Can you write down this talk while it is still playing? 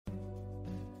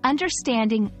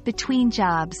Understanding Between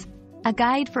Jobs, a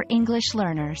guide for English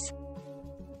learners.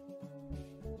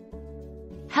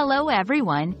 Hello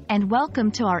everyone, and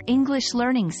welcome to our English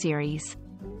learning series.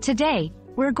 Today,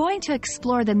 we're going to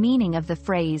explore the meaning of the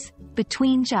phrase,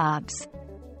 between jobs.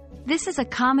 This is a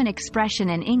common expression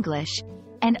in English,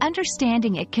 and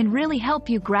understanding it can really help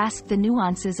you grasp the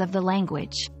nuances of the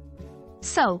language.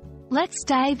 So, let's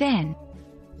dive in.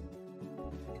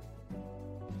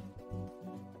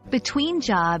 Between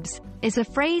jobs is a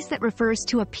phrase that refers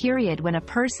to a period when a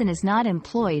person is not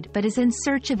employed but is in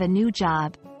search of a new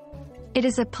job. It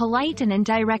is a polite and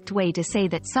indirect way to say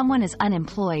that someone is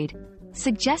unemployed,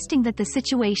 suggesting that the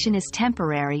situation is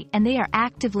temporary and they are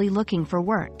actively looking for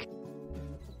work.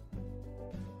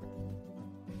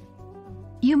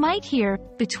 You might hear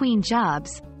between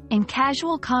jobs in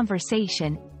casual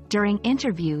conversation, during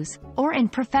interviews, or in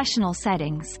professional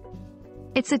settings.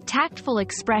 It's a tactful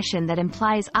expression that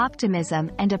implies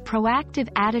optimism and a proactive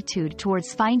attitude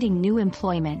towards finding new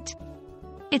employment.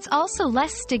 It's also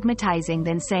less stigmatizing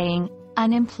than saying,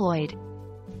 unemployed.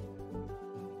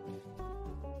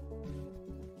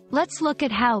 Let's look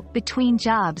at how between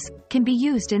jobs can be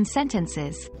used in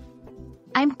sentences.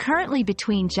 I'm currently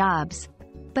between jobs,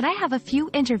 but I have a few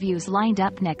interviews lined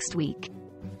up next week.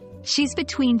 She's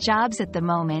between jobs at the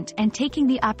moment and taking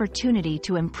the opportunity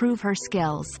to improve her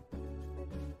skills.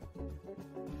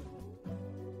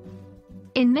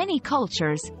 In many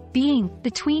cultures, being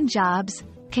between jobs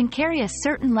can carry a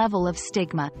certain level of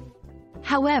stigma.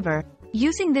 However,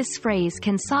 using this phrase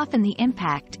can soften the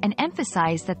impact and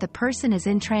emphasize that the person is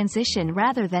in transition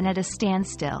rather than at a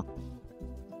standstill.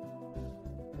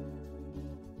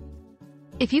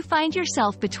 If you find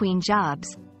yourself between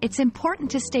jobs, it's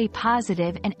important to stay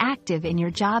positive and active in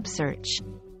your job search.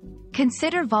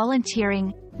 Consider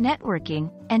volunteering,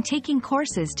 networking, and taking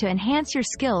courses to enhance your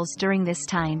skills during this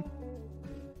time.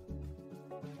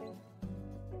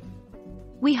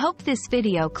 We hope this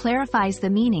video clarifies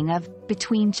the meaning of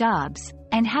between jobs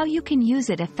and how you can use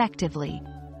it effectively.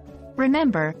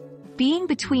 Remember, being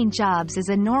between jobs is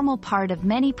a normal part of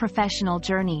many professional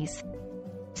journeys.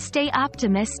 Stay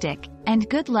optimistic, and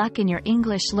good luck in your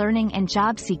English learning and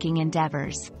job-seeking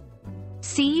endeavors.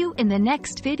 See you in the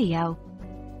next video.